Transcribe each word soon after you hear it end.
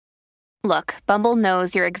Look, Bumble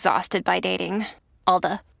knows you're exhausted by dating. All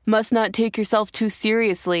the must not take yourself too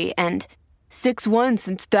seriously and 6'1"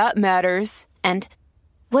 since that matters. And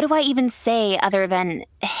what do I even say other than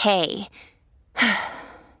hey?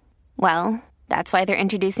 Well, that's why they're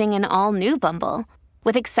introducing an all-new Bumble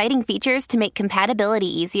with exciting features to make compatibility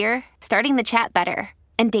easier, starting the chat better,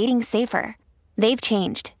 and dating safer. They've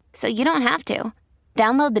changed, so you don't have to.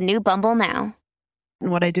 Download the new Bumble now. And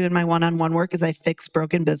what I do in my one-on-one work is I fix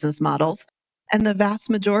broken business models. And the vast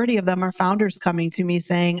majority of them are founders coming to me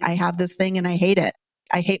saying, I have this thing and I hate it.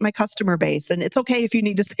 I hate my customer base. And it's okay if you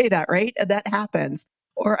need to say that, right? That happens.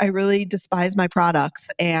 Or I really despise my products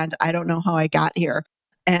and I don't know how I got here.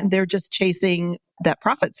 And they're just chasing that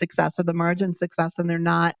profit success or the margin success. And they're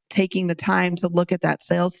not taking the time to look at that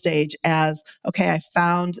sales stage as, okay, I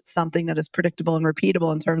found something that is predictable and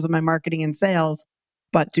repeatable in terms of my marketing and sales.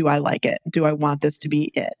 But do I like it? Do I want this to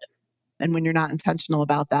be it? And when you're not intentional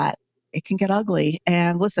about that, it can get ugly.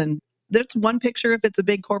 And listen, there's one picture if it's a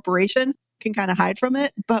big corporation, can kind of hide from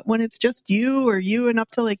it. But when it's just you or you and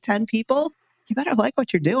up to like 10 people, you better like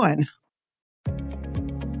what you're doing.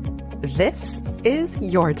 This is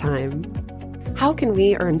your time. How can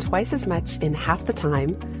we earn twice as much in half the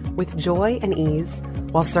time with joy and ease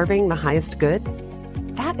while serving the highest good?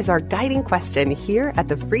 That is our guiding question here at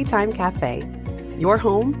the Free Time Cafe, your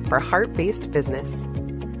home for heart-based business.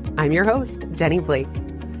 I'm your host, Jenny Blake.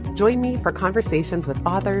 Join me for conversations with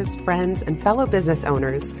authors, friends, and fellow business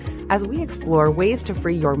owners as we explore ways to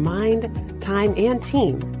free your mind, time, and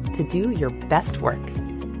team to do your best work.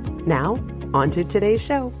 Now, on to today's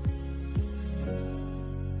show.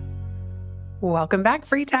 Welcome back,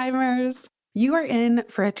 Free Timers. You are in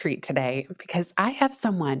for a treat today because I have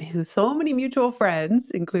someone who so many mutual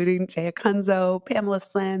friends, including Jaya Kunzo, Pamela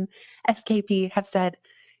Slim, SKP, have said,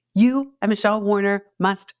 you and Michelle Warner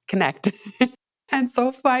must connect. And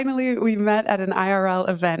so finally, we met at an IRL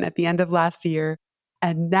event at the end of last year.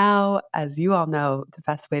 And now, as you all know, the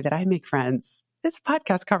best way that I make friends is a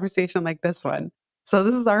podcast conversation like this one. So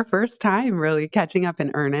this is our first time really catching up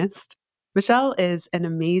in earnest. Michelle is an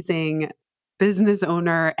amazing business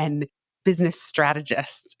owner and business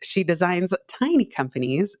strategist. She designs tiny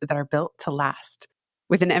companies that are built to last.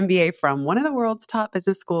 With an MBA from one of the world's top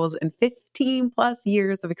business schools and 15 plus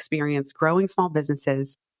years of experience growing small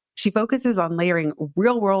businesses, she focuses on layering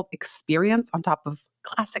real-world experience on top of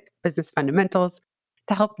classic business fundamentals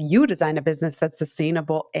to help you design a business that's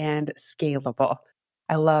sustainable and scalable.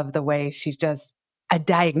 I love the way she's just a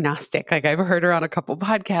diagnostic. Like I've heard her on a couple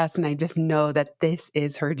podcasts and I just know that this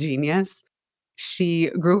is her genius. She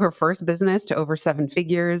grew her first business to over 7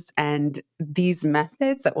 figures, and these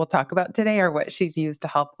methods that we'll talk about today are what she's used to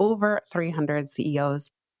help over 300 CEOs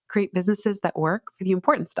create businesses that work for the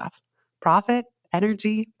important stuff: profit,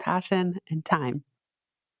 energy, passion, and time.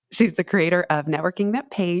 She's the creator of Networking That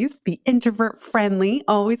Pays, the introvert-friendly,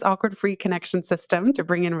 always awkward-free connection system to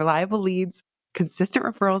bring in reliable leads, consistent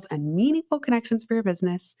referrals, and meaningful connections for your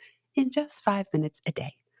business in just 5 minutes a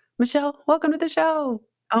day. Michelle, welcome to the show.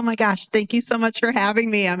 Oh my gosh, thank you so much for having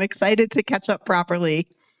me. I'm excited to catch up properly.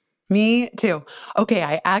 Me too. Okay,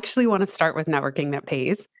 I actually want to start with Networking That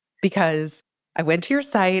Pays because I went to your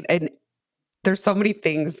site and there's so many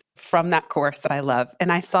things from that course that I love. And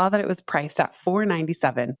I saw that it was priced at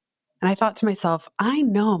 $497. And I thought to myself, I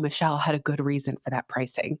know Michelle had a good reason for that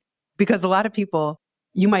pricing, because a lot of people,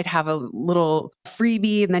 you might have a little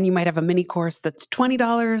freebie and then you might have a mini course that's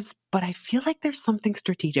 $20, but I feel like there's something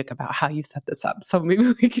strategic about how you set this up. So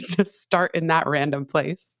maybe we could just start in that random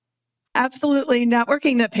place. Absolutely.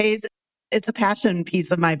 Networking That Pays, it's a passion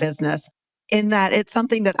piece of my business in that it's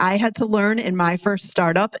something that I had to learn in my first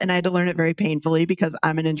startup, and I had to learn it very painfully because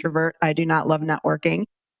I'm an introvert. I do not love networking.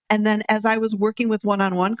 And then as I was working with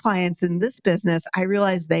one-on-one clients in this business, I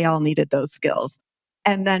realized they all needed those skills.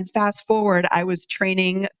 And then fast forward, I was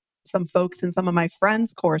training some folks in some of my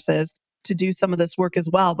friends' courses to do some of this work as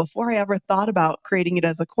well before I ever thought about creating it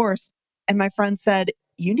as a course. And my friend said,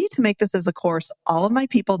 you need to make this as a course. All of my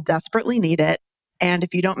people desperately need it. And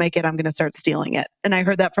if you don't make it, I'm going to start stealing it. And I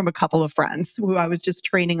heard that from a couple of friends who I was just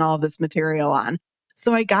training all of this material on.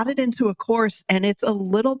 So I got it into a course, and it's a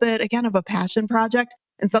little bit, again, of a passion project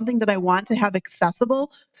and something that I want to have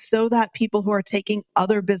accessible so that people who are taking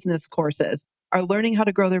other business courses, are learning how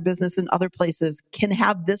to grow their business in other places, can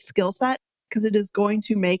have this skill set, because it is going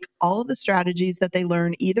to make all of the strategies that they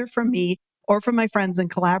learn either from me or from my friends and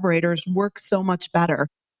collaborators work so much better.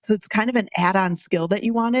 So it's kind of an add-on skill that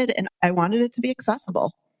you wanted, and I wanted it to be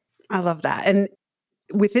accessible. I love that. And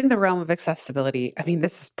within the realm of accessibility, I mean,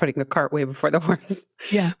 this is putting the cart way before the horse.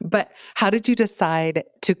 Yeah. But how did you decide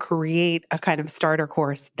to create a kind of starter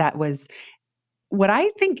course that was what I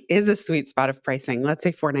think is a sweet spot of pricing, let's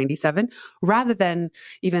say $4.97, rather than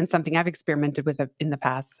even something I've experimented with in the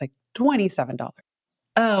past, like $27.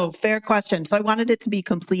 Oh, fair question. So I wanted it to be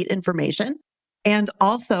complete information. And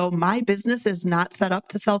also, my business is not set up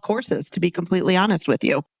to sell courses, to be completely honest with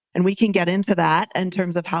you. And we can get into that in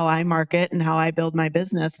terms of how I market and how I build my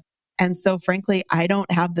business. And so, frankly, I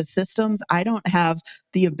don't have the systems. I don't have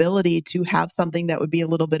the ability to have something that would be a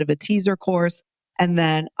little bit of a teaser course and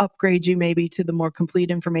then upgrade you maybe to the more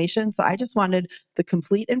complete information. So I just wanted the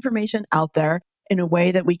complete information out there in a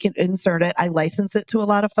way that we can insert it. I license it to a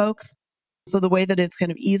lot of folks. So the way that it's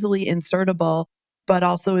kind of easily insertable, but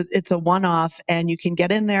also it's a one-off and you can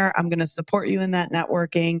get in there. I'm going to support you in that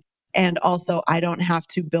networking. And also I don't have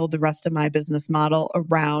to build the rest of my business model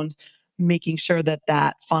around making sure that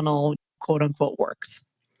that funnel, quote unquote, works.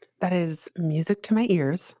 That is music to my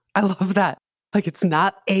ears. I love that. Like it's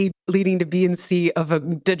not A leading to B and C of a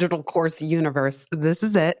digital course universe. This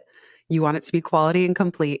is it. You want it to be quality and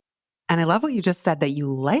complete. And I love what you just said that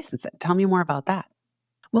you license it. Tell me more about that.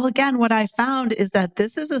 Well, again, what I found is that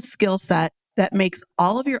this is a skill set that makes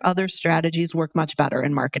all of your other strategies work much better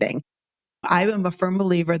in marketing. I am a firm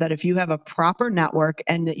believer that if you have a proper network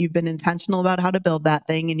and that you've been intentional about how to build that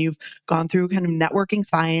thing and you've gone through kind of networking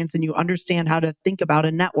science and you understand how to think about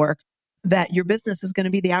a network, that your business is going to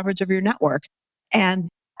be the average of your network. And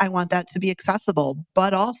I want that to be accessible.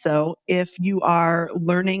 But also, if you are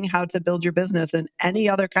learning how to build your business in any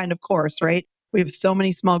other kind of course, right? We have so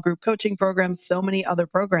many small group coaching programs, so many other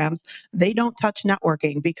programs. They don't touch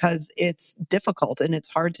networking because it's difficult and it's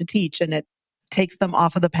hard to teach and it takes them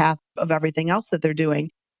off of the path of everything else that they're doing.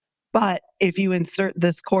 But if you insert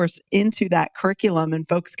this course into that curriculum and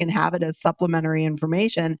folks can have it as supplementary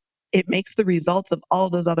information, it makes the results of all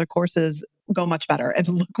those other courses go much better and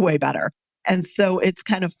look way better. And so it's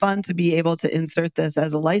kind of fun to be able to insert this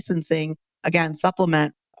as a licensing, again,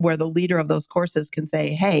 supplement where the leader of those courses can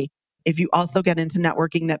say, hey, if you also get into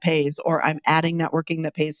networking that pays, or I'm adding networking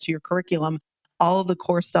that pays to your curriculum, all of the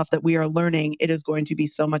core stuff that we are learning, it is going to be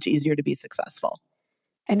so much easier to be successful.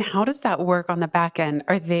 And how does that work on the back end?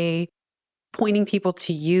 Are they pointing people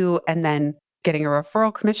to you and then getting a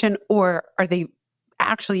referral commission, or are they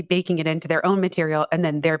actually baking it into their own material and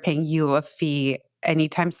then they're paying you a fee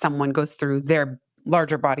anytime someone goes through their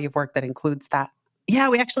larger body of work that includes that? Yeah,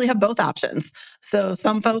 we actually have both options. So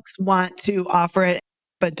some folks want to offer it,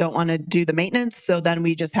 but don't want to do the maintenance. So then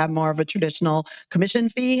we just have more of a traditional commission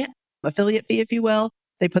fee, affiliate fee, if you will.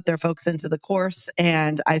 They put their folks into the course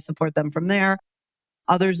and I support them from there.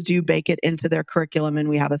 Others do bake it into their curriculum and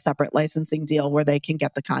we have a separate licensing deal where they can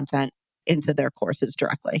get the content into their courses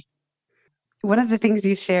directly. One of the things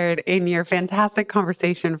you shared in your fantastic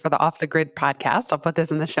conversation for the Off the Grid podcast, I'll put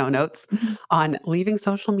this in the show notes, on leaving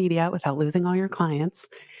social media without losing all your clients.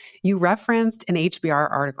 You referenced an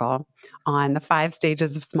HBR article on the 5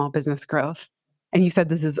 stages of small business growth. And you said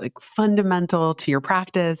this is like fundamental to your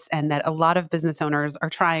practice and that a lot of business owners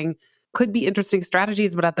are trying could be interesting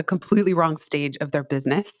strategies, but at the completely wrong stage of their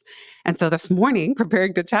business. And so this morning,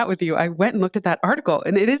 preparing to chat with you, I went and looked at that article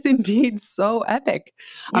and it is indeed so epic.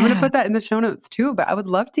 Yeah. I'm going to put that in the show notes too, but I would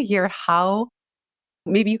love to hear how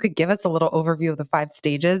maybe you could give us a little overview of the 5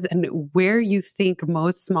 stages and where you think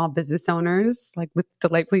most small business owners, like with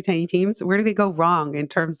Delightfully Tiny Teams, where do they go wrong in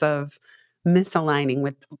terms of misaligning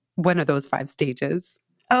with one of those 5 stages?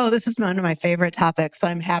 Oh, this is one of my favorite topics, so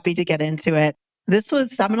I'm happy to get into it. This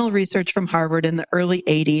was seminal research from Harvard in the early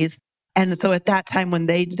 80s. And so at that time, when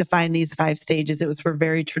they defined these 5 stages, it was for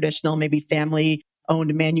very traditional, maybe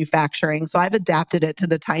family-owned manufacturing. So I've adapted it to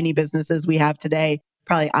the tiny businesses we have today,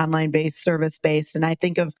 probably online-based, service-based. And I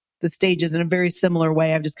think of the stages in a very similar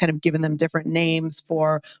way. I've just kind of given them different names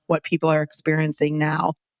for what people are experiencing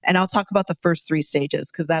now. And I'll talk about the first 3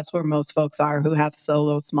 stages because that's where most folks are who have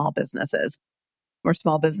solo small businesses or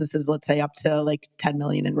small businesses, let's say up to like 10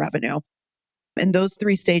 million in revenue. And those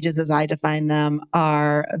 3 stages, as I define them,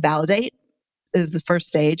 are validate is the first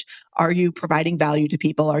stage. Are you providing value to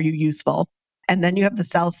people? Are you useful? And then you have the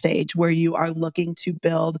sell stage where you are looking to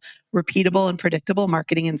build repeatable and predictable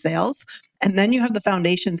marketing and sales. And then you have the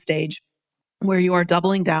foundation stage where you are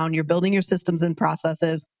doubling down, you're building your systems and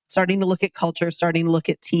processes, starting to look at culture, starting to look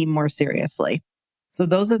at team more seriously. So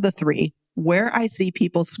those are the 3. Where I see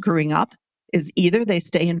people screwing up is either they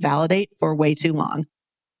stay and validate for way too long.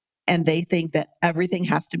 And they think that everything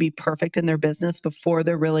has to be perfect in their business before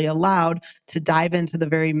they're really allowed to dive into the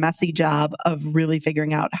very messy job of really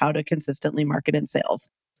figuring out how to consistently market and sales.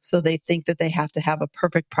 So they think that they have to have a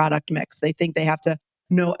perfect product mix. They think they have to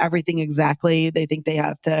know everything exactly. They think they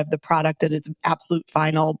have to have the product at its absolute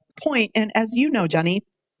final point. And as you know, Jenny,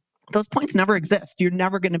 those points never exist. You're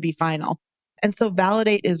never going to be final. And so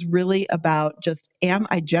validate is really about just, am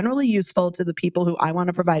I generally useful to the people who I want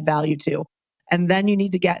to provide value to? And then you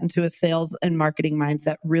need to get into a sales and marketing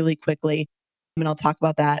mindset really quickly. And I'll talk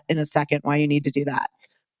about that in a second, why you need to do that.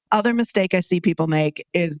 Other mistake I see people make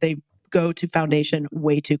is they go to foundation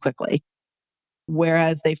way too quickly.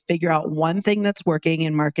 Whereas they figure out one thing that's working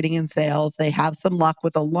in marketing and sales, they have some luck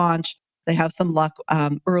with a launch, they have some luck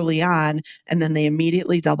early on, and then they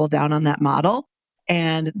immediately double down on that model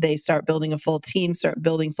and they start building a full team, start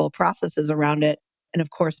building full processes around it. And of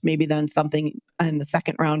course, maybe then something in the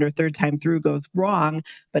second round or third time through goes wrong,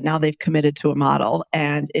 but now they've committed to a model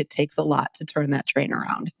and it takes a lot to turn that train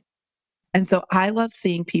around. And so I love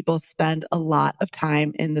seeing people spend a lot of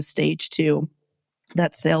time in the stage 2,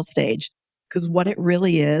 that sales stage, because what it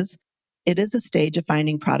really is, it is a stage of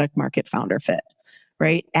finding product market founder fit,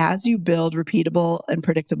 right? As you build repeatable and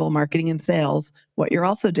predictable marketing and sales, what you're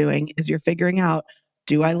also doing is you're figuring out,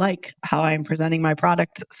 do I like how I'm presenting my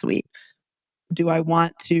product suite? Do I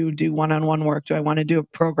want to do one-on-one work? Do I want to do a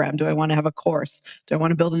program? Do I want to have a course? Do I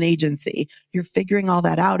want to build an agency? You're figuring all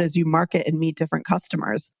that out as you market and meet different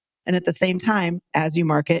customers. And at the same time, as you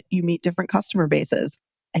market, you meet different customer bases.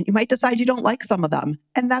 And you might decide you don't like some of them,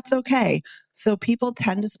 and that's okay. So people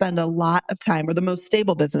tend to spend a lot of time, or the most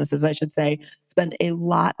stable businesses, I should say, spend a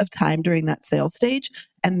lot of time during that sales stage.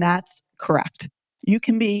 And that's correct. You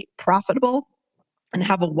can be profitable and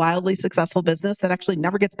have a wildly successful business that actually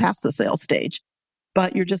never gets past the sales stage.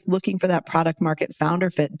 But you're just looking for that product market founder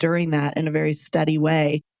fit during that in a very steady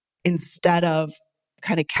way, instead of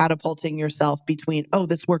kind of catapulting yourself between, oh,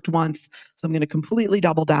 this worked once, so I'm going to completely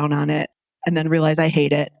double down on it, and then realize I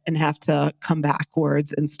hate it and have to come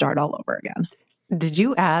backwards and start all over again. Did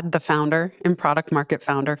you add the founder in product market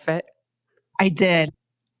founder fit? I did.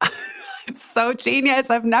 It's so genius.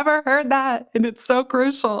 I've never heard that. And it's so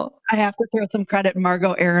crucial. I have to throw some credit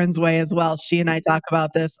Margot Aaron's way as well. She and I talk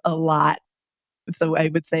about this a lot. So I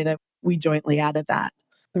would say that we jointly added that.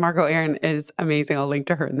 Margot Aaron is amazing. I'll link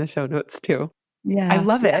to her in the show notes too. Yeah. I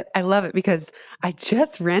love it. I love it because I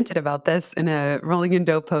just ranted about this in a Rolling in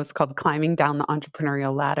Dough post called Climbing Down the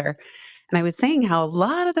Entrepreneurial Ladder. And I was saying how a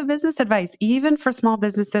lot of the business advice, even for small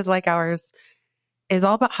businesses like ours, is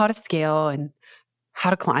all about how to scale and how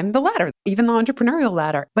to climb the ladder, even the entrepreneurial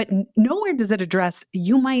ladder. But nowhere does it address,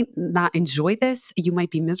 you might not enjoy this. You might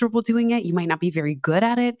be miserable doing it. You might not be very good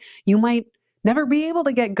at it. You might never be able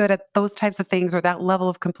to get good at those types of things or that level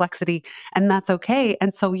of complexity. And that's okay.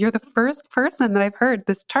 And so you're the first person that I've heard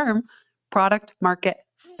this term, product market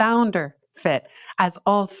founder fit, as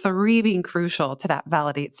all three being crucial to that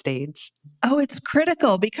validate stage. Oh, it's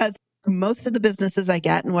critical because most of the businesses I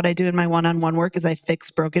get and what I do in my one-on-one work is I fix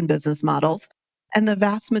broken business models. And the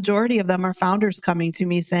vast majority of them are founders coming to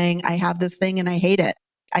me saying, I have this thing and I hate it.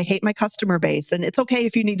 I hate my customer base. And it's okay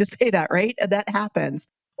if you need to say that, right? That happens.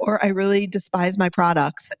 Or I really despise my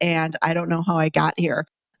products and I don't know how I got here.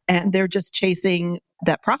 And they're just chasing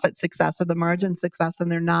that profit success or the margin success.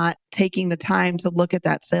 And they're not taking the time to look at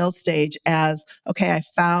that sales stage as, okay, I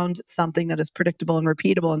found something that is predictable and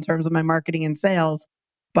repeatable in terms of my marketing and sales,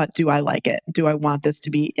 but do I like it? Do I want this to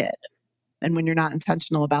be it? And when you're not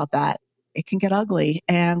intentional about that, it can get ugly.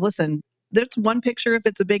 And listen, there's one picture if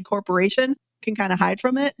it's a big corporation, can kind of hide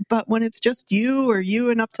from it. But when it's just you or you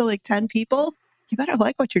and up to like 10 people, you better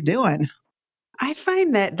like what you're doing. I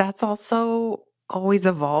find that that's also always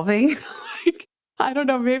evolving. Like, I don't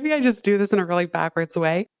know, maybe I just do this in a really backwards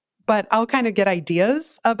way, but I'll kind of get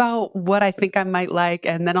ideas about what I think I might like,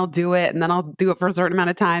 and then I'll do it, and then I'll do it for a certain amount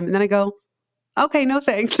of time. And then I go, okay, no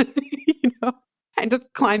thanks. And just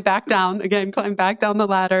climb back down the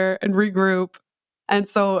ladder and regroup. And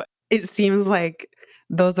so it seems like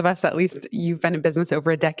those of us, at least you've been in business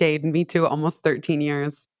over a decade, and me too, almost 13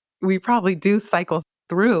 years, we probably do cycle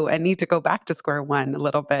through and need to go back to square one a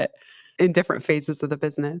little bit in different phases of the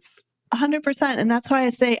business. 100%. And that's why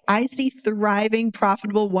I say I see thriving,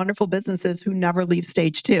 profitable, wonderful businesses who never leave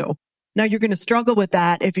stage 2. Now, you're going to struggle with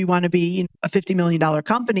that if you want to be a $50 million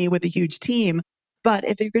company with a huge team. But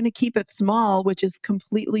if you're going to keep it small, which is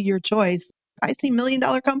completely your choice, I see $1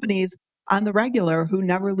 million companies on the regular who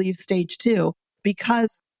never leave stage 2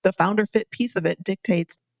 because the founder fit piece of it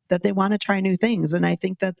dictates that they want to try new things. And I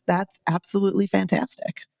think that's absolutely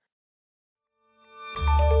fantastic.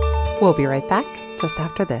 We'll be right back just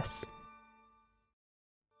after this.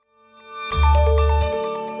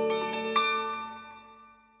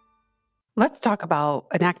 Let's talk about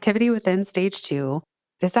an activity within stage 2.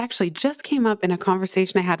 This actually just came up in a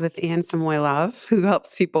conversation I had with Anne Samoilov, who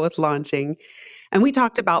helps people with launching. And we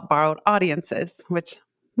talked about borrowed audiences, which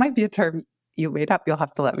might be a term you made up. You'll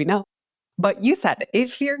have to let me know. But you said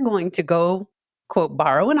if you're going to go quote,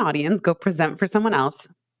 borrow an audience, go present for someone else,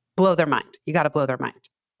 blow their mind. You got to blow their mind.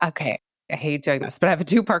 Okay. I hate doing this, but I have a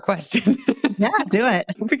 2-part question. Yeah, do it.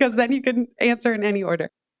 Because then you can answer in any order.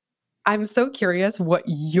 I'm so curious what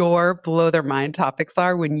your blow their mind topics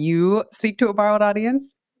are when you speak to a borrowed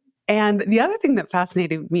audience. And the other thing that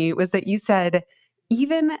fascinated me was that you said,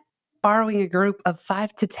 even borrowing a group of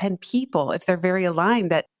 5 to 10 people, if they're very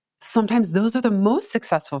aligned, that sometimes those are the most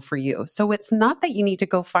successful for you. So it's not that you need to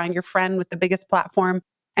go find your friend with the biggest platform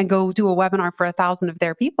and go do a webinar for 1,000 of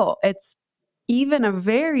their people. It's even a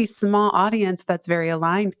very small audience that's very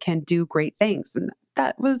aligned can do great things. And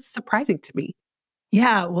that was surprising to me.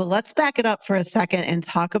 Yeah, well, let's back it up for a second and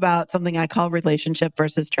talk about something I call relationship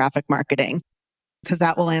versus traffic marketing, because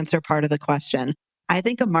that will answer part of the question. I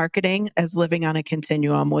think of marketing as living on a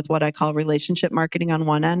continuum with what I call relationship marketing on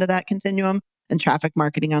one end of that continuum and traffic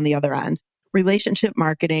marketing on the other end. Relationship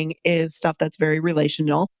marketing is stuff that's very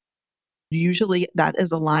relational. Usually that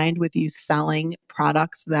is aligned with you selling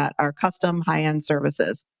products that are custom high-end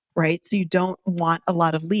services, right? So you don't want a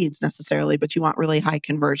lot of leads necessarily, but you want really high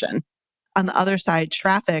conversion. On the other side,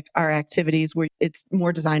 traffic are activities where it's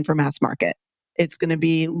more designed for mass market. It's going to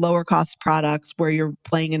be lower cost products where you're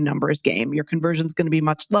playing a numbers game. Your conversion is going to be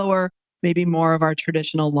much lower, maybe more of our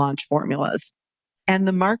traditional launch formulas. And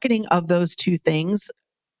the marketing of those two things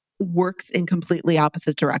works in completely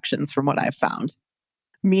opposite directions from what I've found.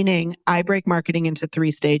 Meaning I break marketing into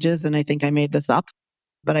 3 stages, and I think I made this up,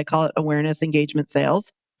 but I call it awareness, engagement,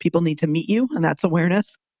 sales. People need to meet you, and that's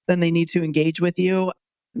awareness. Then they need to engage with you.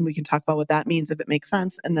 And we can talk about what that means if it makes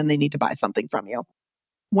sense. And then they need to buy something from you.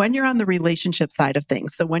 When you're on the relationship side of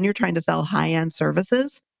things, so when you're trying to sell high-end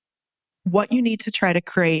services, what you need to try to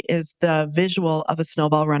create is the visual of a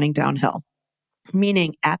snowball running downhill.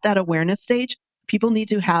 Meaning at that awareness stage, people need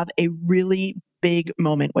to have a really big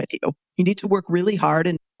moment with you. You need to work really hard.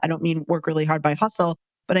 And I don't mean work really hard by hustle,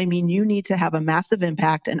 but I mean, you need to have a massive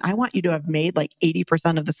impact. And I want you to have made like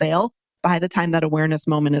 80% of the sale by the time that awareness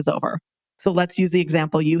moment is over. So let's use the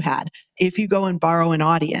example you had. If you go and borrow an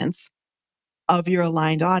audience of your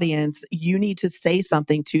aligned audience, you need to say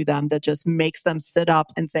something to them that just makes them sit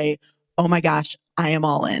up and say, oh my gosh, I am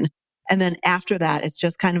all in. And then after that, it's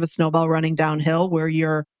just kind of a snowball running downhill where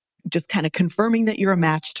you're just kind of confirming that you're a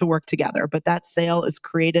match to work together. But that sale is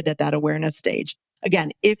created at that awareness stage.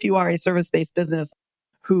 Again, if you are a service-based business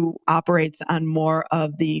who operates on more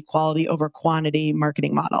of the quality over quantity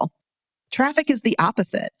marketing model. Traffic is the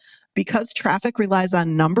opposite. Because traffic relies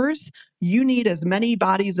on numbers, you need as many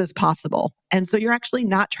bodies as possible. And so you're actually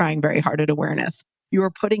not trying very hard at awareness. You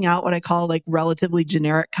are putting out what I call like relatively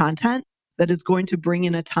generic content that is going to bring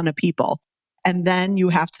in a ton of people. And then you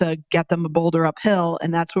have to get them a boulder uphill.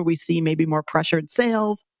 And that's where we see maybe more pressured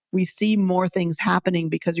sales. We see more things happening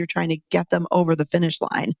because you're trying to get them over the finish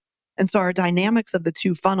line. And so our dynamics of the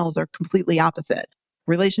two funnels are completely opposite.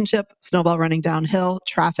 Relationship, snowball running downhill.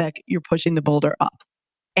 Traffic, you're pushing the boulder up.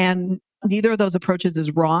 And neither of those approaches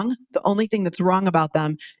is wrong. The only thing that's wrong about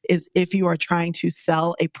them is if you are trying to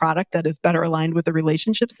sell a product that is better aligned with a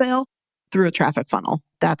relationship sale through a traffic funnel.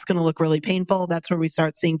 That's going to look really painful. That's where we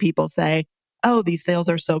start seeing people say, oh, these sales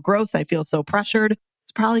are so gross. I feel so pressured.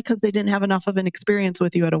 It's probably because they didn't have enough of an experience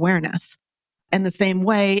with you at awareness. And the same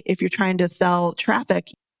way, if you're trying to sell traffic,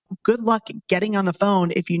 good luck getting on the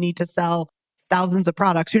phone if you need to sell thousands of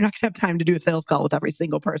products. You're not going to have time to do a sales call with every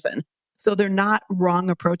single person. So they're not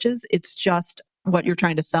wrong approaches. It's just what you're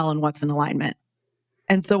trying to sell and what's in alignment.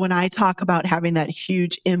 And so when I talk about having that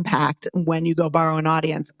huge impact when you go borrow an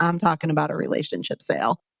audience, I'm talking about a relationship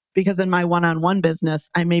sale. Because in my one-on-one business,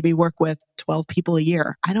 I maybe work with 12 people a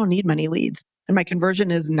year. I don't need many leads. And my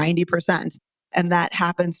conversion is 90%. And that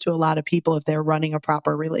happens to a lot of people if they're running a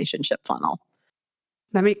proper relationship funnel.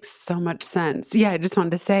 That makes so much sense. Yeah, I just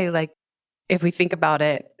wanted to say, like, if we think about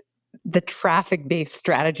it, the traffic-based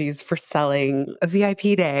strategies for selling a VIP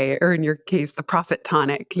day, or in your case, the Profit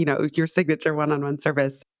Tonic, your signature one-on-one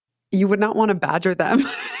service, you would not want to badger them.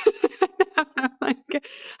 Like,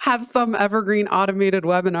 have some evergreen automated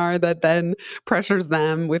webinar that then pressures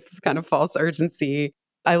them with kind of false urgency.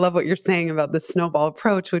 I love what you're saying about the snowball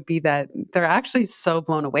approach would be that they're actually so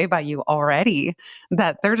blown away by you already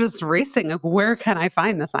that they're just racing. Like, where can I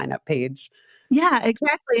find the sign-up page? Yeah,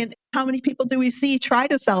 exactly. And how many people do we see try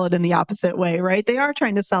to sell it in the opposite way, right? They are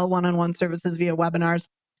trying to sell one-on-one services via webinars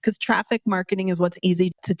because traffic marketing is what's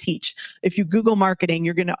easy to teach. If you Google marketing,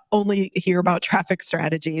 you're going to only hear about traffic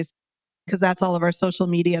strategies because that's all of our social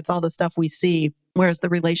media. It's all the stuff we see. Whereas the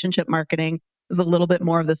relationship marketing is a little bit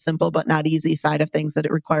more of the simple but not easy side of things that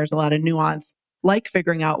it requires a lot of nuance, like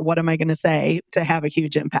figuring out what am I going to say to have a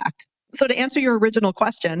huge impact. So to answer your original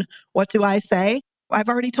question, what do I say? I've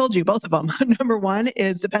already told you both of them. Number one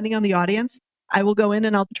is depending on the audience, I will go in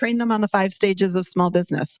and I'll train them on the 5 stages of small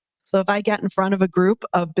business. So if I get in front of a group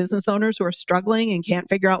of business owners who are struggling and can't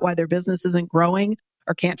figure out why their business isn't growing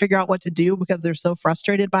or can't figure out what to do because they're so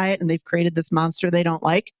frustrated by it and they've created this monster they don't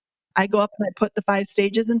like, I go up and I put the 5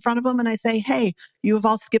 stages in front of them and I say, hey, you have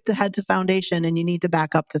all skipped ahead to foundation and you need to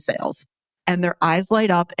back up to sales. And their eyes light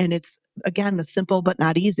up. And it's, again, the simple but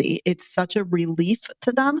not easy. It's such a relief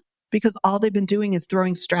to them because all they've been doing is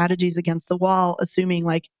throwing strategies against the wall, assuming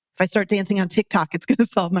like, if I start dancing on TikTok, it's going to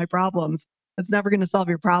solve my problems. It's never going to solve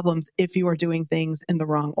your problems if you are doing things in the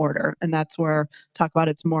wrong order. And that's where talk about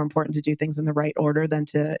it's more important to do things in the right order than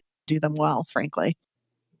to do them well, frankly.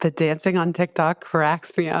 The dancing on TikTok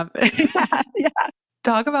cracks me up. Yeah.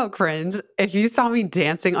 Talk about cringe. If you saw me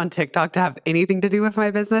dancing on TikTok to have anything to do with my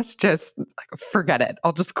business, just forget it.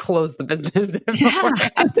 I'll just close the business before I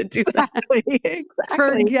have to do that. Exactly.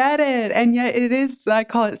 Forget it. And yet it is, I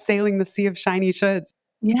call it sailing the sea of shiny shoulds.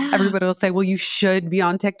 Yeah. Everybody will say, well, you should be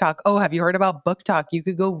on TikTok. Oh, have you heard about Book Talk? You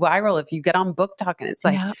could go viral if you get on Book Talk. And it's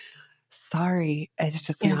like, sorry, it's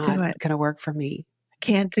just not going to work for me.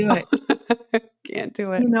 Can't do it. Can't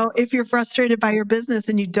do it. You know, if you're frustrated by your business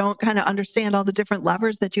and you don't kind of understand all the different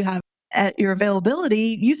levers that you have at your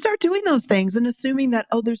availability, you start doing those things and assuming that,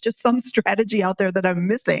 oh, there's just some strategy out there that I'm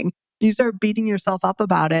missing. You start beating yourself up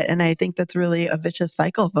about it. And I think that's really a vicious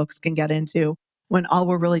cycle folks can get into when all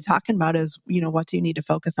we're really talking about is, you know, what do you need to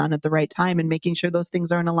focus on at the right time and making sure those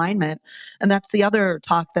things are in alignment. And that's the other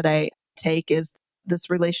talk that I take is this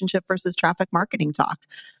relationship versus traffic marketing talk.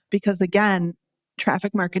 Because again,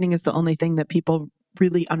 traffic marketing is the only thing that people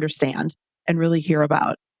really understand and really hear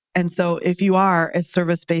about. And so if you are a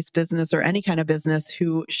service-based business or any kind of business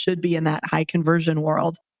who should be in that high conversion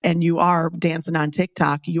world and you are dancing on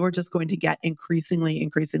TikTok, you're just going to get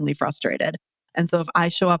increasingly frustrated. And so if I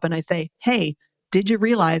show up and I say, hey, did you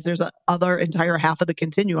realize there's a other entire half of the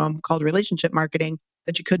continuum called relationship marketing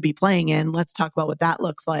that you could be playing in? Let's talk about what that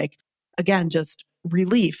looks like. Again, just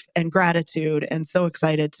relief and gratitude and so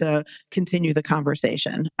excited to continue the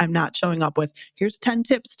conversation. I'm not showing up with, here's 10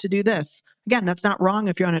 tips to do this. Again, that's not wrong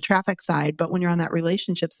if you're on a traffic side, but when you're on that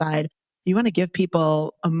relationship side, you want to give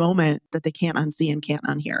people a moment that they can't unsee and can't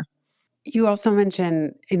unhear. You also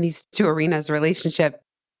mentioned in these two arenas, relationship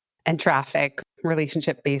and traffic,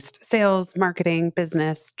 relationship-based sales, marketing,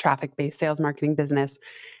 business, traffic-based sales, marketing, business,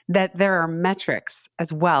 that there are metrics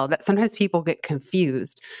as well that sometimes people get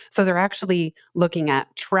confused. So they're actually looking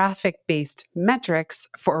at traffic-based metrics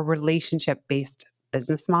for a relationship-based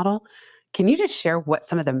business model. Can you just share what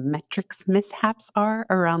some of the metrics mishaps are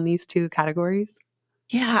around these two categories?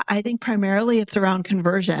 Yeah, I think primarily it's around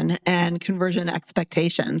conversion and conversion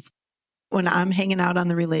expectations. When I'm hanging out on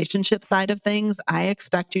the relationship side of things, I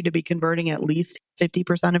expect you to be converting at least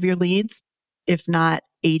 50% of your leads, if not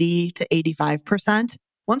 80 to 85%.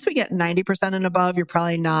 Once we get 90% and above, you're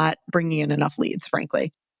probably not bringing in enough leads,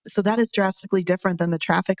 frankly. So that is drastically different than the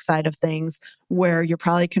traffic side of things, where you're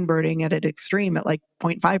probably converting at an extreme at like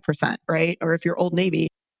 0.5%, right? Or if you're Old Navy,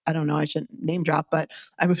 I don't know, I shouldn't name drop, but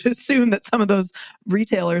I would assume that some of those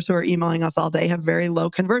retailers who are emailing us all day have very low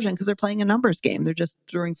conversion because they're playing a numbers game. They're just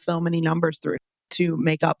throwing so many numbers through to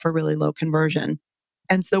make up for really low conversion.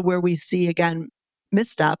 And so where we see, again,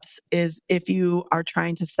 missteps is if you are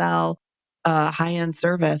trying to sell a high-end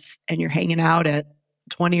service and you're hanging out at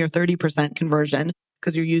 20 or 30% conversion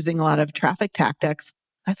because you're using a lot of traffic tactics,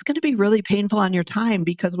 that's going to be really painful on your time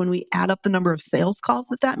because when we add up the number of sales calls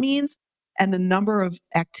that means, and the number of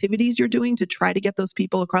activities you're doing to try to get those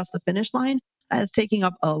people across the finish line, that is taking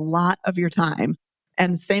up a lot of your time.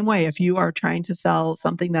 And the same way, if you are trying to sell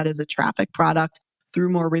something that is a traffic product through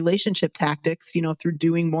more relationship tactics, you know, through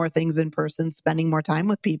doing more things in person, spending more time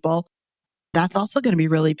with people, that's also going to be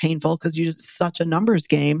really painful because you're just such a numbers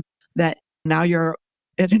game that now you're,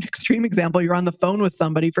 at an extreme example, you're on the phone with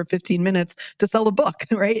somebody for 15 minutes to sell a book,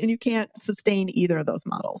 right? And you can't sustain either of those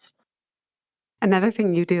models. Another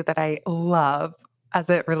thing you do that I love as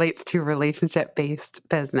it relates to relationship-based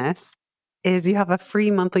business is you have a free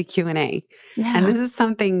monthly Q&A. Yeah. And this is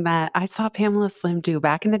something that I saw Pamela Slim do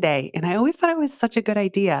back in the day. And I always thought it was such a good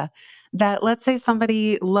idea that, let's say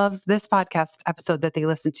somebody loves this podcast episode that they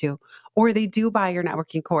listen to, or they do buy your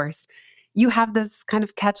networking course. You have this kind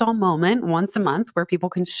of catch-all moment once a month where people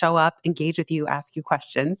can show up, engage with you, ask you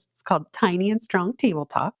questions. It's called Tiny and Strong Table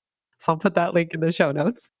Talk. So I'll put that link in the show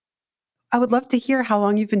notes. I would love to hear how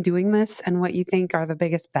long you've been doing this and what you think are the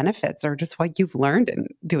biggest benefits or just what you've learned in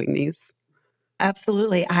doing these.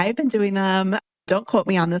 Absolutely. I've been doing them. Don't quote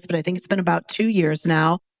me on this, but I think it's been about 2 years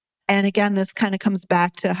now. And again, this kind of comes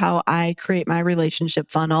back to how I create my relationship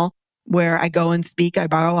funnel, where I go and speak, I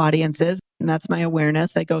borrow audiences. and that's my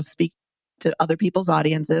awareness. I go speak to other people's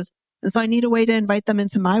audiences. And so I need a way to invite them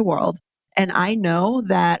into my world. And I know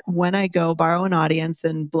that when I go borrow an audience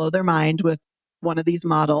and blow their mind with one of these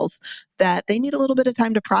models, that they need a little bit of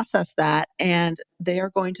time to process that. And they are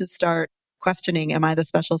going to start questioning, am I the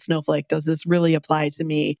special snowflake? Does this really apply to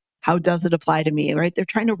me? How does it apply to me? Right? They're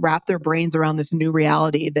trying to wrap their brains around this new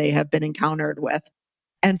reality they have been encountered with.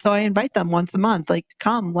 And so I invite them once a month, like,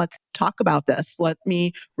 come, let's talk about this. Let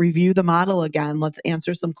me review the model again. Let's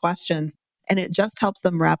answer some questions. And it just helps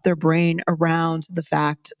them wrap their brain around the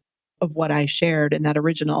fact of what I shared in that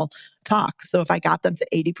original talk. So if I got them to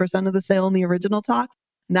 80% of the sale in the original talk,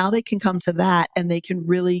 now they can come to that and they can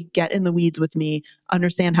really get in the weeds with me,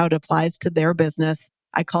 understand how it applies to their business.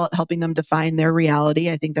 I call it helping them define their reality.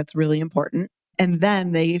 I think that's really important. And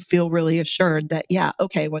then they feel really assured that, yeah,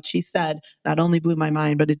 okay, what she said not only blew my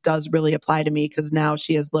mind, but it does really apply to me because now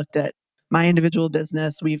she has looked at my individual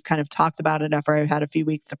business. We've kind of talked about it after I've had a few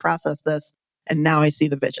weeks to process this. And now I see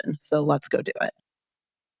the vision. So let's go do it.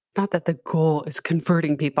 Not that the goal is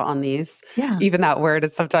converting people on these. Yeah. Even that word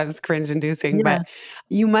is sometimes cringe inducing, Yeah. but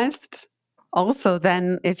you must also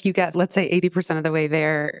then, if you get, let's say 80% of the way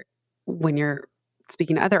there, when you're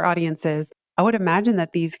speaking to other audiences, I would imagine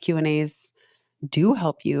that these Q&As do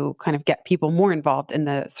help you kind of get people more involved in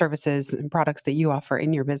the services and products that you offer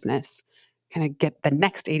in your business, kind of get the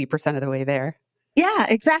next 80% of the way there. Yeah,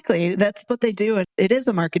 exactly. That's what they do. It is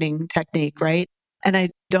a marketing technique, right? And I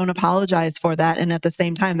don't apologize for that. And at the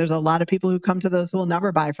same time, there's a lot of people who come to those who will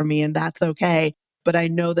never buy from me, and that's okay. But I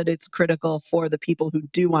know that it's critical for the people who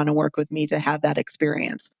do want to work with me to have that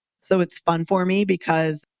experience. So it's fun for me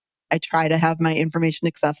because I try to have my information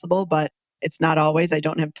accessible, but it's not always. I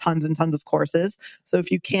don't have tons and tons of courses. So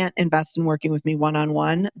if you can't invest in working with me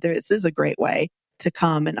one-on-one, this is a great way to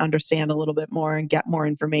come and understand a little bit more and get more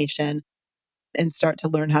information and start to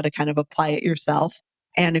learn how to kind of apply it yourself.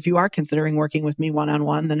 And if you are considering working with me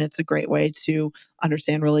one-on-one, then it's a great way to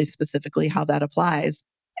understand really specifically how that applies.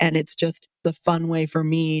 And it's just the fun way for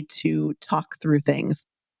me to talk through things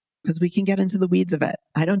because we can get into the weeds of it.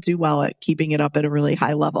 I don't do well at keeping it up at a really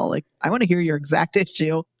high level. Like, I want to hear your exact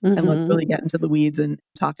issue and let's really get into the weeds and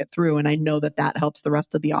talk it through. And I know that that helps the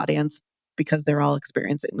rest of the audience because they're all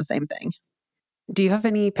experiencing the same thing. Do you have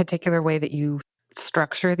any particular way that you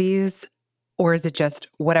structure these? Or is it just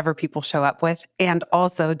whatever people show up with? And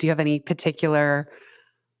also, do you have any particular,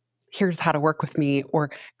 here's how to work with me,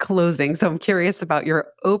 or closing? So I'm curious about your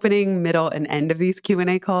opening, middle, and end of these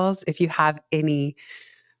Q&A calls, if you have any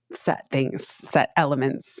set things, set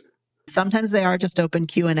elements. Sometimes they are just open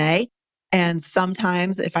Q&A. And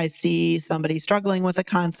sometimes if I see somebody struggling with a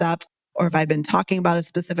concept, or if I've been talking about a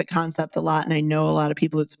specific concept a lot, and I know a lot of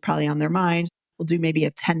people it's probably on their mind, we'll do maybe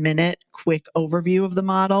a 10-minute quick overview of the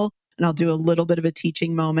model. And I'll do a little bit of a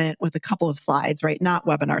teaching moment with a couple of slides, right? Not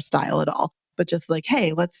webinar style at all, but just like,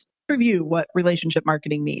 hey, let's review what relationship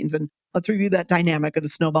marketing means. And let's review that dynamic of the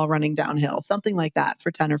snowball running downhill, something like that for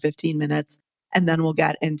 10 or 15 minutes. And then we'll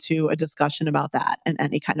get into a discussion about that and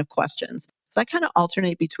any kind of questions. So I kind of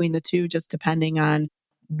alternate between the two, just depending on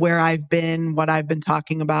where I've been, what I've been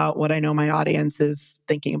talking about, what I know my audience is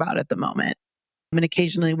thinking about at the moment. And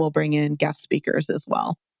occasionally we'll bring in guest speakers as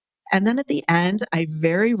well. And then at the end, I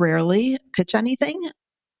very rarely pitch anything.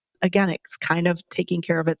 Again, it's kind of taking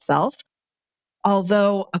care of itself.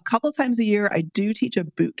 Although a couple times a year, I do teach a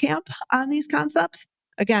boot camp on these concepts.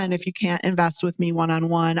 Again, if you can't invest with me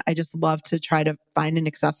one-on-one, I just love to try to find an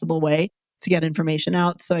accessible way to get information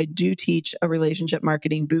out. So I do teach a relationship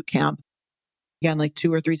marketing boot camp, again, like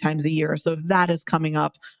 2 or 3 times a year. So if that is coming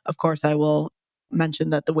up, of course, I will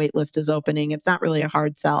mention that the wait list is opening. It's not really a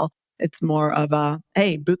hard sell. It's more of a,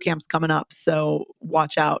 hey, boot camp's coming up, so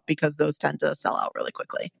watch out because those tend to sell out really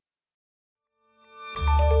quickly.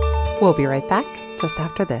 We'll be right back just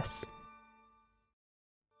after this.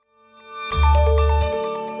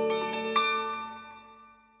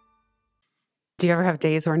 Do you ever have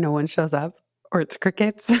days where no one shows up or it's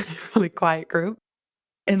crickets, really quiet group?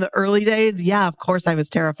 In the early days, yeah, of course, I was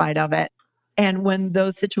terrified of it. And when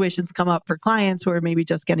those situations come up for clients who are maybe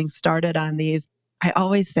just getting started on these, I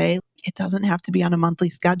always say it doesn't have to be on a monthly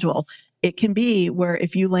schedule. It can be where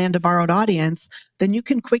if you land a borrowed audience, then you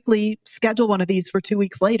can quickly schedule one of these for 2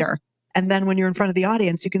 weeks later. And then when you're in front of the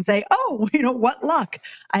audience, you can say, oh, what luck.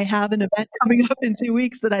 I have an event coming up in 2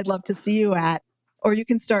 weeks that I'd love to see you at. Or you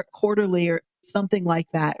can start quarterly or something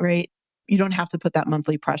like that, right? You don't have to put that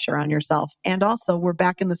monthly pressure on yourself. And also, we're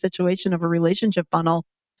back in the situation of a relationship funnel.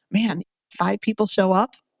 Man, 5 people show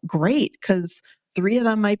up, great, because 3 of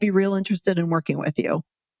them might be real interested in working with you.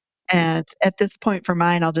 And at this point for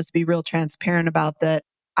mine, I'll just be real transparent about that.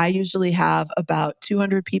 I usually have about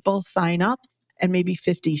 200 people sign up and maybe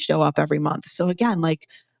 50 show up every month. So again, like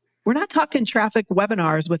we're not talking traffic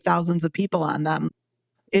webinars with thousands of people on them.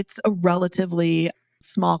 It's a relatively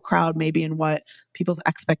small crowd, maybe in what people's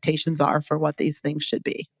expectations are for what these things should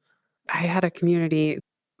be. I had a community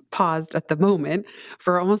paused at the moment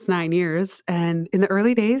for almost 9 years. And in the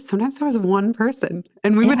early days, sometimes there was one person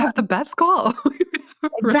and we would Yeah, have the best call. We would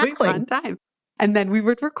have a really exactly. fun time. And then we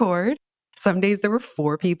would record. Some days there were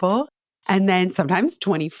 4 people and then sometimes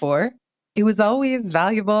 24. It was always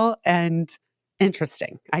valuable and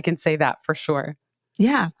interesting. I can say that for sure.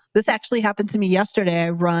 Yeah, this actually happened to me yesterday. I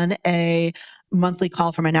run a monthly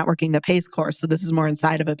call for my Networking That Pays course. So this is more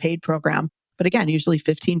inside of a paid program. But again, usually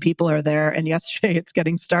 15 people are there. And yesterday it's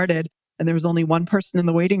getting started and there was only one person in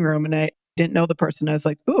the waiting room and I didn't know the person. I was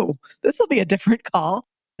like, ooh, this will be a different call.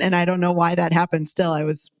 And I don't know why that happened still. I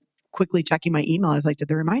was quickly checking my email. I was like, did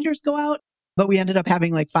the reminders go out? But we ended up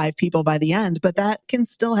having like 5 people by the end, but that can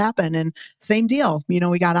still happen. And same deal. We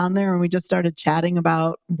got on there and we just started chatting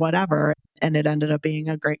about whatever. And it ended up being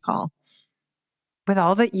a great call. With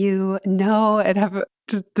all that you know and have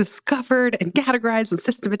just discovered and categorized and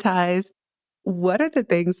systematized, what are the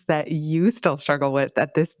things that you still struggle with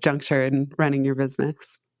at this juncture in running your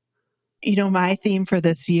business? My theme for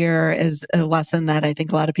this year is a lesson that I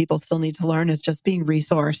think a lot of people still need to learn is just being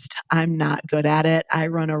resourced. I'm not good at it. I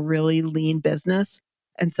run a really lean business.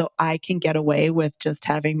 And so I can get away with just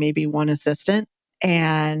having maybe one assistant.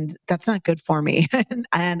 And that's not good for me.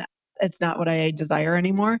 And it's not what I desire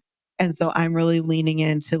anymore. And so I'm really leaning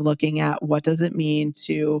into looking at what does it mean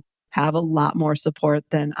to have a lot more support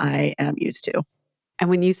than I am used to. And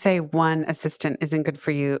when you say one assistant isn't good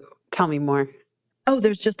for you, tell me more. Oh,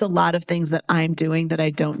 there's just a lot of things that I'm doing that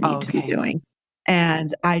I don't need to be Okay. doing.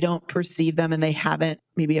 And I don't perceive them and they haven't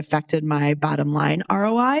maybe affected my bottom line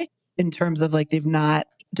ROI in terms of like they've not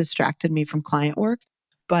distracted me from client work,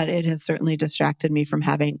 but it has certainly distracted me from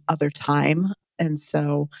having other time. And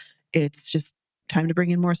so it's just time to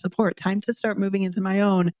bring in more support, time to start moving into my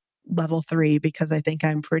own level 3 because I think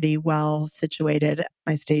I'm pretty well situated.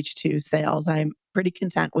 My stage 2 sales, I'm pretty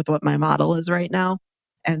content with what my model is right now.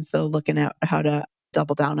 And so looking at how to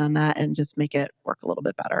double down on that and just make it work a little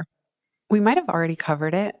bit better. We might have already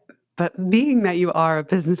covered it, but being that you are a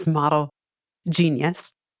business model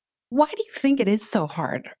genius, why do you think it is so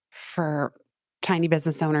hard for tiny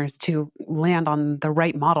business owners to land on the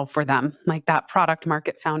right model for them, like that product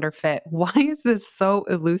market founder fit? Why is this so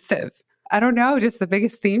elusive? I don't know, just the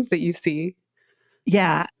biggest themes that you see.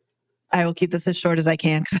 Yeah, I will keep this as short as I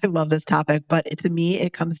can because I love this topic. But to me,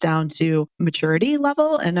 it comes down to maturity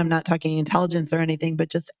level. And I'm not talking intelligence or anything, but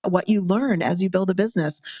just what you learn as you build a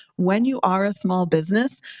business. When you are a small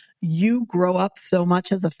business, you grow up so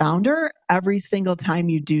much as a founder every single time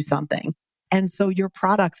you do something. And so your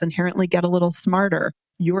products inherently get a little smarter.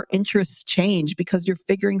 Your interests change because you're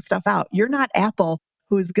figuring stuff out. You're not Apple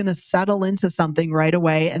who is going to settle into something right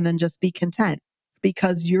away and then just be content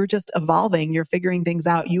because you're just evolving, you're figuring things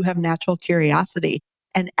out, you have natural curiosity.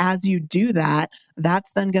 And as you do that,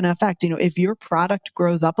 that's then going to affect, if your product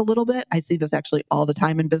grows up a little bit, I see this actually all the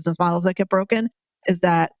time in business models that get broken, is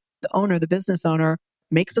that the business owner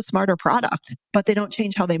makes a smarter product, but they don't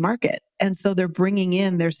change how they market. And so they're bringing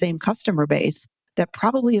in their same customer base that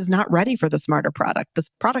probably is not ready for the smarter product. This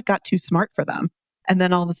product got too smart for them. And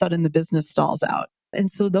then all of a sudden the business stalls out. And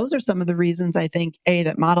so those are some of the reasons I think,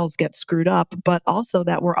 that models get screwed up, but also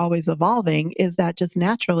that we're always evolving is that just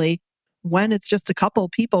naturally, when it's just a couple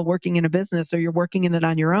people working in a business or you're working in it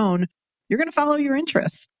on your own, you're going to follow your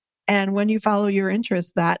interests. And when you follow your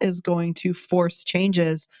interests, that is going to force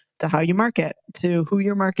changes to how you market, to who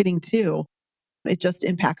you're marketing to. It just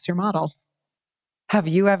impacts your model. Have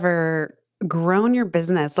you ever grown your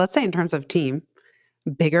business, let's say in terms of team,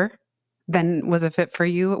 bigger than was a fit for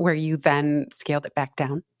you, where you then scaled it back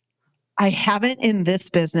down? I haven't in this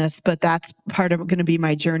business, but that's part of going to be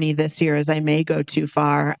my journey this year as I may go too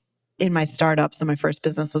far in my startup. So my first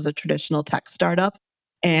business was a traditional tech startup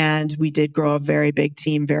and we did grow a very big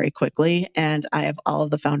team very quickly. And I have all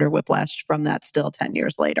of the founder whiplash from that still 10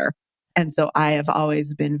 years later. And so I have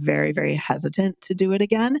always been very, very hesitant to do it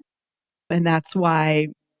again. And that's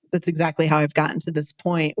exactly how I've gotten to this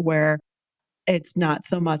point where it's not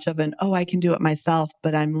so much of I can do it myself,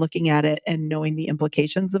 but I'm looking at it and knowing the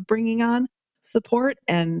implications of bringing on support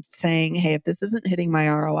and saying, hey, if this isn't hitting my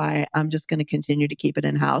ROI, I'm just going to continue to keep it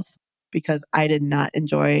in house because I did not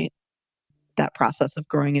enjoy that process of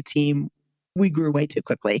growing a team. We grew way too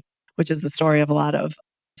quickly, which is the story of a lot of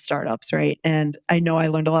startups, right? And I know I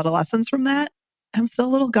learned a lot of lessons from that. I'm still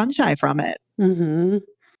a little gun shy from it. Mm-hmm.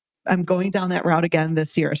 I'm going down that route again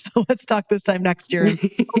this year. So let's talk this time next year. And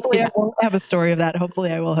hopefully Yeah. I won't have a story of that.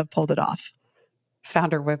 Hopefully I will have pulled it off.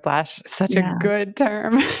 Founder whiplash, such a Yeah. good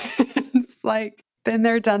term. It's like, been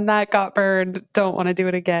there, done that, got burned, don't want to do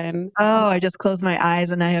it again. Oh, I just close my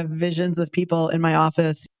eyes and I have visions of people in my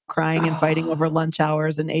office crying and fighting over lunch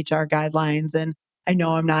hours and HR guidelines. And I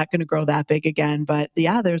know I'm not going to grow that big again. But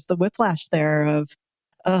yeah, there's the whiplash there of,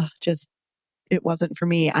 just it wasn't for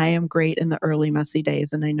me. I am great in the early messy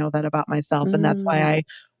days. And I know that about myself. And that's why I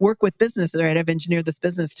work with businesses, right? I've engineered this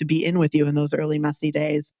business to be in with you in those early messy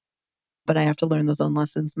days. But I have to learn those own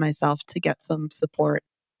lessons myself to get some support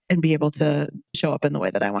and be able to show up in the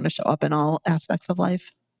way that I want to show up in all aspects of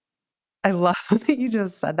life. I love that you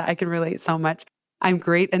just said that. I can relate so much. I'm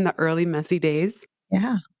great in the early messy days.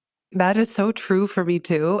 Yeah. That is so true for me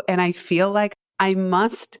too. And I feel like I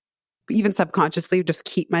must, even subconsciously, just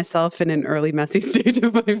keep myself in an early messy stage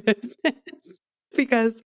of my business.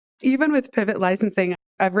 Because even with pivot licensing,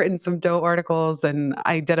 I've written some dope articles and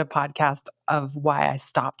I did a podcast of why I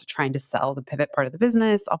stopped trying to sell the pivot part of the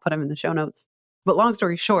business. I'll put them in the show notes. But long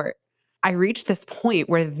story short, I reached this point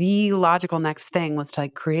where the logical next thing was to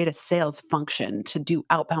create a sales function to do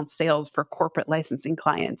outbound sales for corporate licensing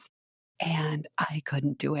clients. And I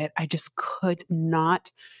couldn't do it. I just could not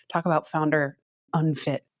talk about founder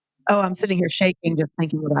unfit. Oh, I'm sitting here shaking just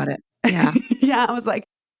thinking about it. Yeah. Yeah, I was like,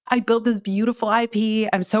 I built this beautiful IP.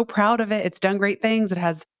 I'm so proud of it. It's done great things. It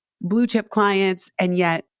has blue chip clients. And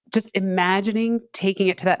yet, just imagining taking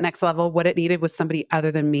it to that next level, what it needed was somebody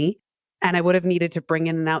other than me. And I would have needed to bring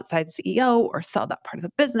in an outside CEO or sell that part of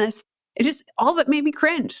the business. It just, all of it made me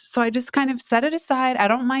cringe. So I just kind of set it aside. I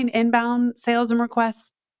don't mind inbound sales and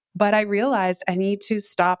requests, but I realized I need to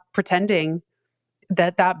stop pretending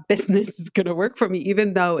that that business is going to work for me,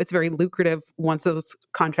 even though it's very lucrative once those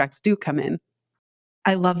contracts do come in.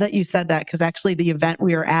 I love that you said that because actually the event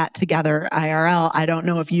we were at together, IRL, I don't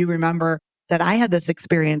know if you remember that I had this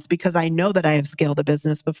experience because I know that I have scaled a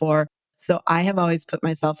business before. So I have always put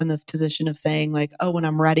myself in this position of saying like, oh, when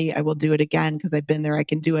I'm ready, I will do it again because I've been there. I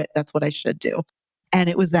can do it. That's what I should do. And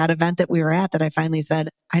it was that event that we were at that I finally said,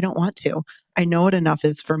 I don't want to. I know what enough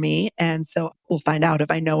is for me. And so we'll find out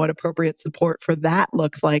if I know what appropriate support for that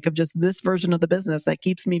looks like of just this version of the business that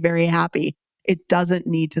keeps me very happy. It doesn't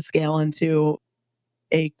need to scale into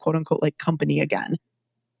a quote unquote like company again.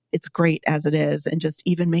 It's great as it is. And just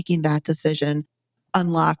even making that decision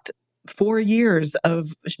unlocked 4 years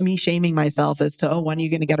of me shaming myself as to, oh, when are you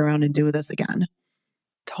going to get around and do this again?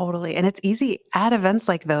 Totally. And it's easy at events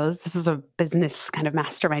like those. This is a business kind of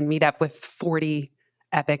mastermind meetup with 40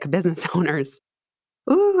 epic business owners.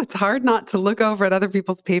 Ooh, it's hard not to look over at other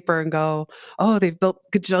people's paper and go, oh, they've built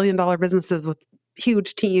gajillion-dollar businesses with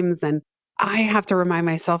huge teams. And I have to remind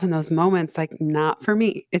myself in those moments, like, not for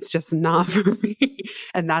me. It's just not for me.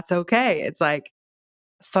 And that's okay. It's like,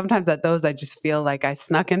 sometimes at those, I just feel like I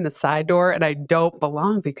snuck in the side door and I don't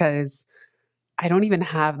belong because I don't even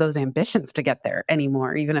have those ambitions to get there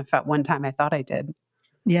anymore, even if at one time I thought I did.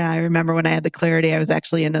 Yeah, I remember when I had the clarity, I was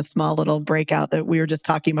actually in a small little breakout that we were just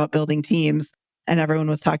talking about building teams and everyone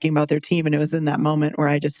was talking about their team. And it was in that moment where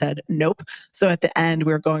I just said, nope. So at the end,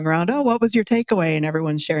 we were going around, oh, what was your takeaway? And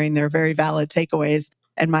everyone's sharing their very valid takeaways.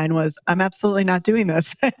 And mine was, I'm absolutely not doing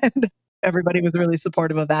this. And everybody was really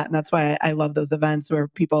supportive of that. And that's why I love those events where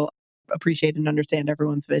people appreciate and understand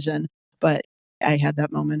everyone's vision. But I had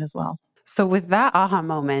that moment as well. So with that aha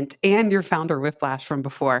moment and your founder whiplash from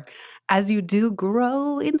before, as you do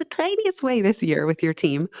grow in the tiniest way this year with your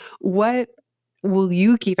team, what will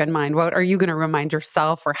you keep in mind? What are you going to remind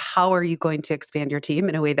yourself, or how are you going to expand your team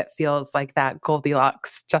in a way that feels like that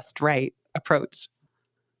Goldilocks just right approach?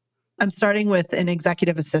 I'm starting with an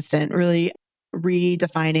executive assistant, really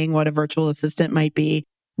redefining what a virtual assistant might be.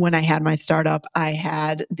 When I had my startup, I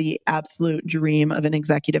had the absolute dream of an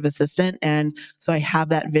executive assistant. And so I have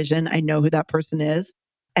that vision. I know who that person is.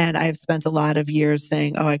 And I've spent a lot of years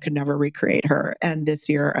saying, oh, I could never recreate her. And this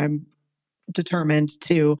year I'm determined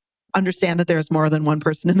to understand that there's more than one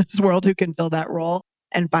person in this world who can fill that role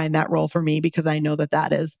and find that role for me, because I know that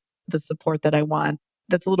that is the support that I want.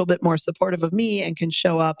 That's a little bit more supportive of me and can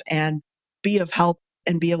show up and be of help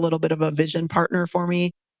and be a little bit of a vision partner for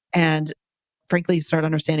me. And frankly, start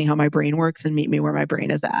understanding how my brain works and meet me where my brain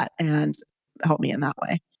is at and help me in that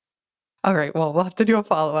way. All right. Well, we'll have to do a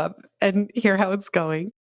follow-up and hear how it's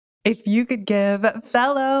going. If you could give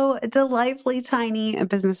fellow delightfully tiny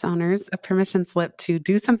business owners a permission slip to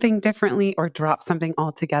do something differently or drop something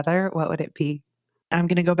altogether, what would it be? I'm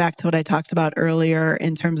going to go back to what I talked about earlier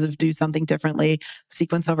in terms of do something differently.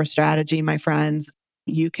 Sequence over strategy, my friends.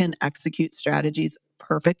 You can execute strategies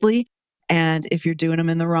perfectly And if you're doing them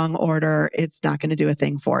in the wrong order, it's not going to do a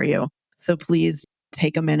thing for you. So please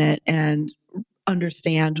take a minute and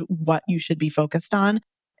understand what you should be focused on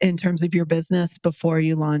in terms of your business before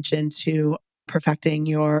you launch into perfecting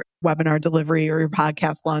your webinar delivery or your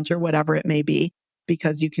podcast launch or whatever it may be,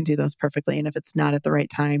 because you can do those perfectly. And if it's not at the right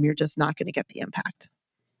time, you're just not going to get the impact.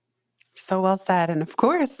 So well said. And of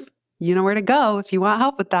course, you know where to go if you want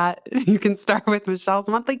help with that. You can start with Michelle's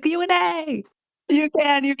monthly Q&A. You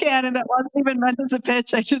can. And that wasn't even meant as a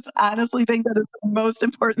pitch. I just honestly think that is the most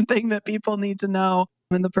important thing that people need to know,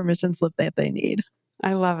 and the permission slip that they need.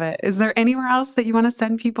 I love it. Is there anywhere else that you want to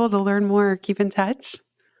send people to learn more or keep in touch?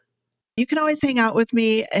 You can always hang out with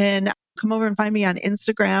me and come over and find me on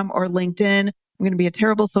Instagram or LinkedIn. I'm going to be a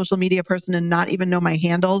terrible social media person and not even know my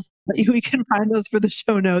handles, but we can find those for the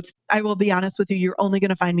show notes. I will be honest with you, you're only going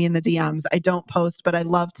to find me in the DMs. I don't post, but I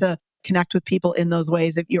love to connect with people in those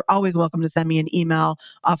ways. If you're always welcome to send me an email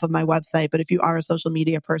off of my website, but if you are a social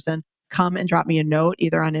media person, come and drop me a note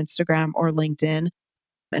either on Instagram or LinkedIn,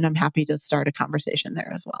 and I'm happy to start a conversation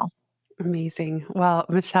there as well. Amazing. Well,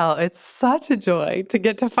 Michelle, it's such a joy to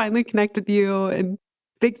get to finally connect with you. And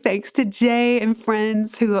big thanks to Jay and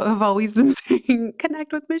friends who have always been saying,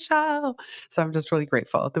 connect with Michelle. So I'm just really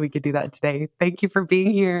grateful that we could do that today. Thank you for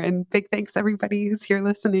being here. And big thanks to everybody who's here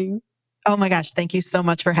listening. Oh my gosh, thank you so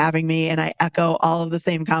much for having me. And I echo all of the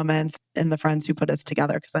same comments and the friends who put us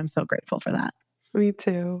together, because I'm so grateful for that. Me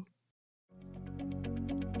too.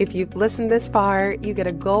 If you've listened this far, you get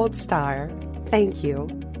a gold star. Thank you.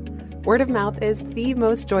 Word of mouth is the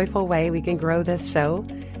most joyful way we can grow this show,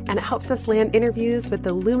 and it helps us land interviews with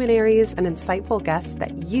the luminaries and insightful guests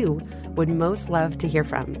that you would most love to hear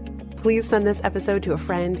from. Please send this episode to a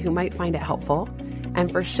friend who might find it helpful.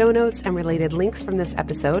 And for show notes and related links from this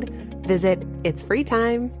episode, visit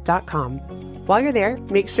itsfreetime.com. While you're there,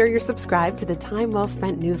 make sure you're subscribed to the Time Well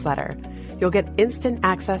Spent newsletter. You'll get instant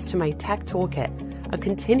access to my tech toolkit, a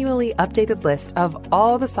continually updated list of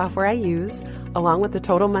all the software I use, along with the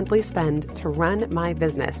total monthly spend to run my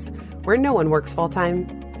business, where no one works full-time,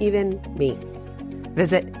 even me.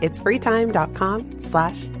 Visit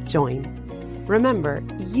itsfreetime.com/join. Remember,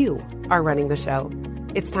 you are running the show.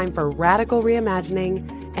 It's time for radical reimagining,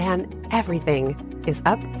 and everything is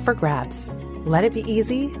up for grabs. Let it be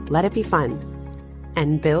easy, let it be fun,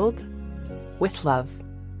 and build with love.